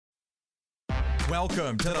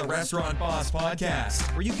Welcome to the Restaurant Boss Podcast,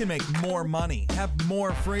 where you can make more money, have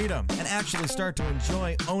more freedom, and actually start to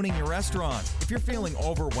enjoy owning your restaurant. If you're feeling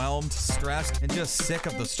overwhelmed, stressed, and just sick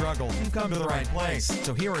of the struggle, you've come to the right place.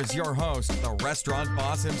 So here is your host, the Restaurant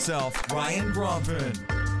Boss himself, Ryan Gromfin.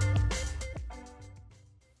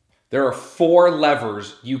 There are 4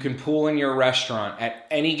 levers you can pull in your restaurant at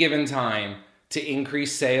any given time to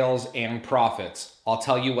increase sales and profits. I'll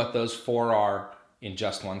tell you what those 4 are in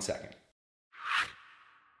just 1 second.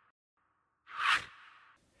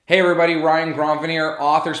 Hey everybody, Ryan Gromfin here,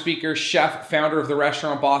 author, speaker, chef, founder of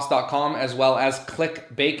therestaurantboss.com, as well as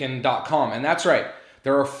clickbacon.com. And that's right,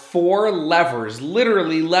 there are 4 levers,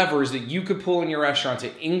 literally levers, that you could pull in your restaurant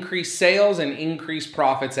to increase sales and increase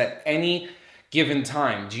profits at any given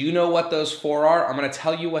time. Do you know what those 4 are? I'm going to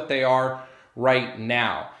tell you what they are right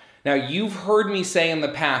now. Now, you've heard me say in the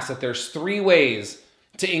past that there's 3 ways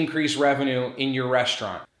to increase revenue in your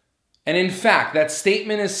restaurant. And in fact, that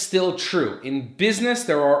statement is still true. In business,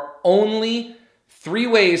 there are only 3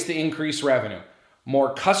 ways to increase revenue.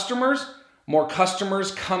 More customers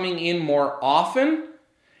coming in more often,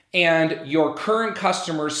 and your current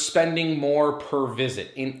customers spending more per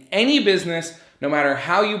visit. In any business, no matter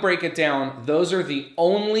how you break it down, those are the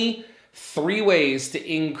only 3 ways to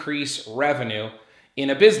increase revenue in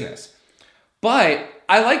a business. But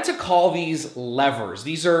I like to call these levers.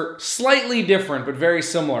 These are slightly different, but very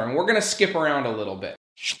similar, and we're going to skip around a little bit.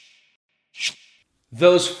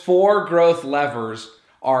 Those 4 growth levers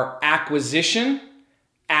are acquisition,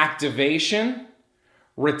 activation,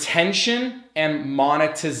 retention, and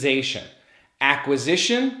monetization.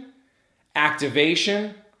 Acquisition,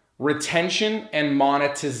 activation, retention, and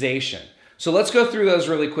monetization. So let's go through those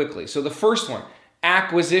really quickly. So the first one,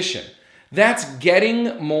 acquisition. That's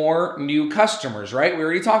getting more new customers, right? We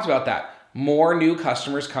already talked about that. More new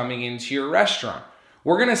customers coming into your restaurant.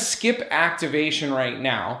 We're going to skip activation right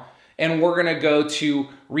now, and we're going to go to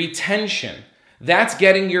retention. That's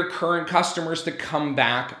getting your current customers to come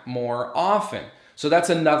back more often. So that's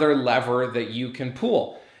another lever that you can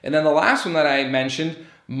pull. And then the last one that I mentioned,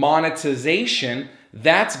 monetization,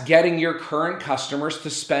 that's getting your current customers to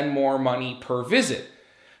spend more money per visit.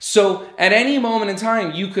 So at any moment in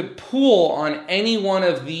time, you could pull on any one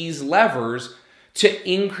of these levers to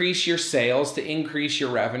increase your sales, to increase your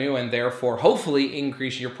revenue, and therefore hopefully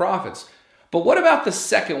increase your profits. But what about the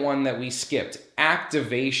second one that we skipped,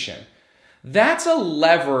 activation? That's a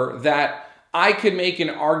lever that I could make an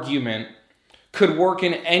argument could work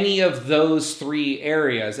in any of those 3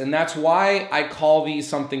 areas. And that's why I call these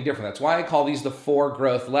something different. That's why I call these the 4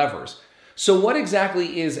 growth levers. So what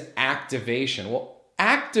exactly is activation? Well,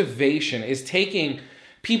 activation is taking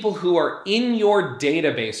people who are in your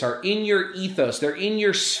database, are in your ethos, they're in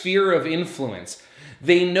your sphere of influence.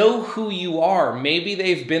 They know who you are. Maybe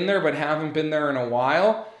they've been there but haven't been there in a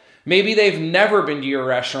while. Maybe they've never been to your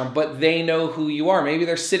restaurant, but they know who you are. Maybe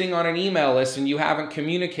they're sitting on an email list and you haven't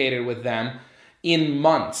communicated with them in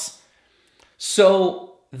months. So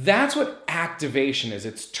that's what activation is.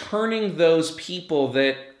 It's turning those people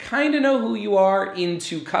that kind of know who you are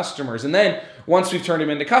into customers. And then once we've turned them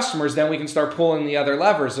into customers, then we can start pulling the other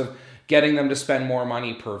levers of getting them to spend more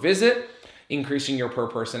money per visit, increasing your per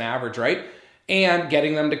person average, right? And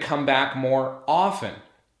getting them to come back more often.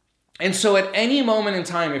 And so at any moment in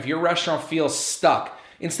time, if your restaurant feels stuck,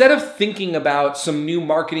 instead of thinking about some new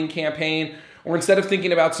marketing campaign, or instead of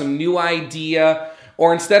thinking about some new idea,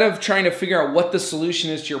 or instead of trying to figure out what the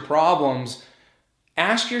solution is to your problems,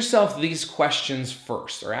 ask yourself these questions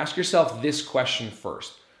first, or ask yourself this question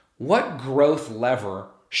first. What growth lever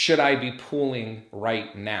should I be pulling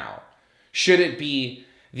right now? Should it be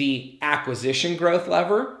the acquisition growth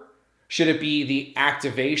lever? Should it be the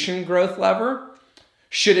activation growth lever?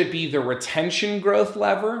 Should it be the retention growth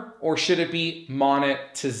lever? Or should it be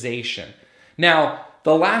monetization? Now,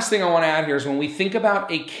 the last thing I want to add here is when we think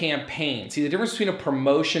about a campaign, see the difference between a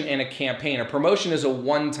promotion and a campaign. A promotion is a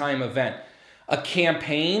one-time event. A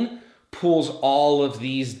campaign pulls all of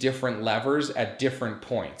these different levers at different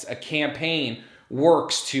points. A campaign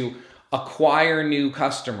works to acquire new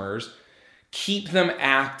customers, keep them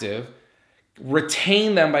active,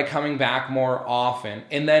 retain them by coming back more often,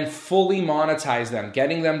 and then fully monetize them,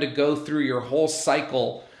 getting them to go through your whole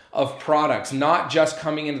cycle of products, not just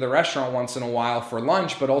coming into the restaurant once in a while for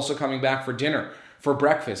lunch, but also coming back for dinner, for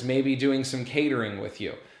breakfast, maybe doing some catering with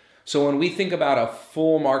you. So when we think about a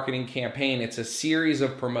full marketing campaign, it's a series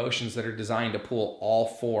of promotions that are designed to pull all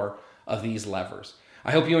 4 of these levers.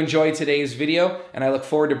 I hope you enjoyed today's video, and I look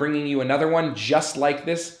forward to bringing you another one just like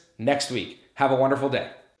this next week. Have a wonderful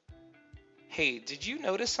day. Hey, did you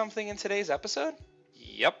notice something in today's episode?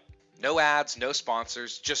 Yep. No ads, no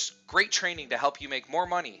sponsors, just great training to help you make more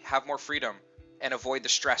money, have more freedom, and avoid the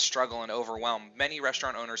stress, struggle, and overwhelm many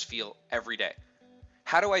restaurant owners feel every day.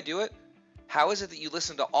 How do I do it? How is it that you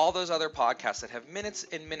listen to all those other podcasts that have minutes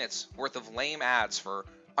and minutes worth of lame ads for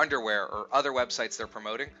underwear or other websites they're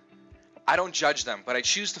promoting? I don't judge them, but I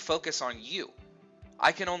choose to focus on you.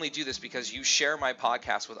 I can only do this because you share my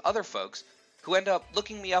podcast with other folks who end up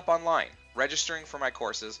looking me up online, registering for my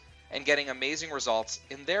courses, and getting amazing results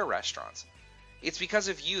in their restaurants. It's because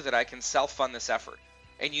of you that I can self-fund this effort,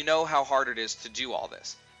 and you know how hard it is to do all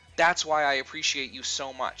this. That's why I appreciate you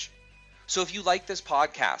so much. So if you like this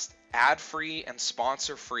podcast, ad-free and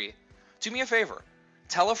sponsor-free, do me a favor.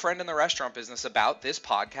 Tell a friend in the restaurant business about this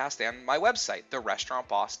podcast and my website,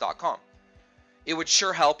 therestaurantboss.com. It would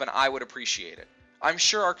sure help and I would appreciate it. I'm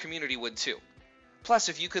sure our community would too. Plus,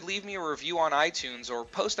 if you could leave me a review on iTunes or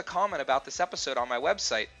post a comment about this episode on my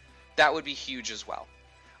website, that would be huge as well.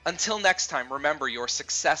 Until next time, remember your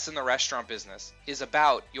success in the restaurant business is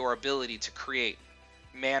about your ability to create,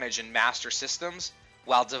 manage, and master systems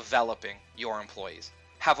while developing your employees.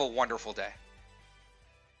 Have a wonderful day.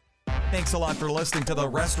 Thanks a lot for listening to the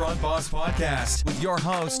Restaurant Boss Podcast with your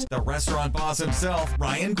host, the restaurant boss himself,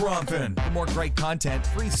 Ryan Gromfin. For more great content,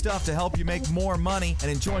 free stuff to help you make more money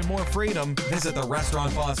and enjoy more freedom, visit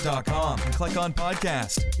therestaurantboss.com and click on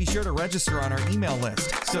podcast. Be sure to register on our email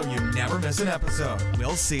list so you never miss an episode.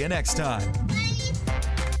 We'll see you next time.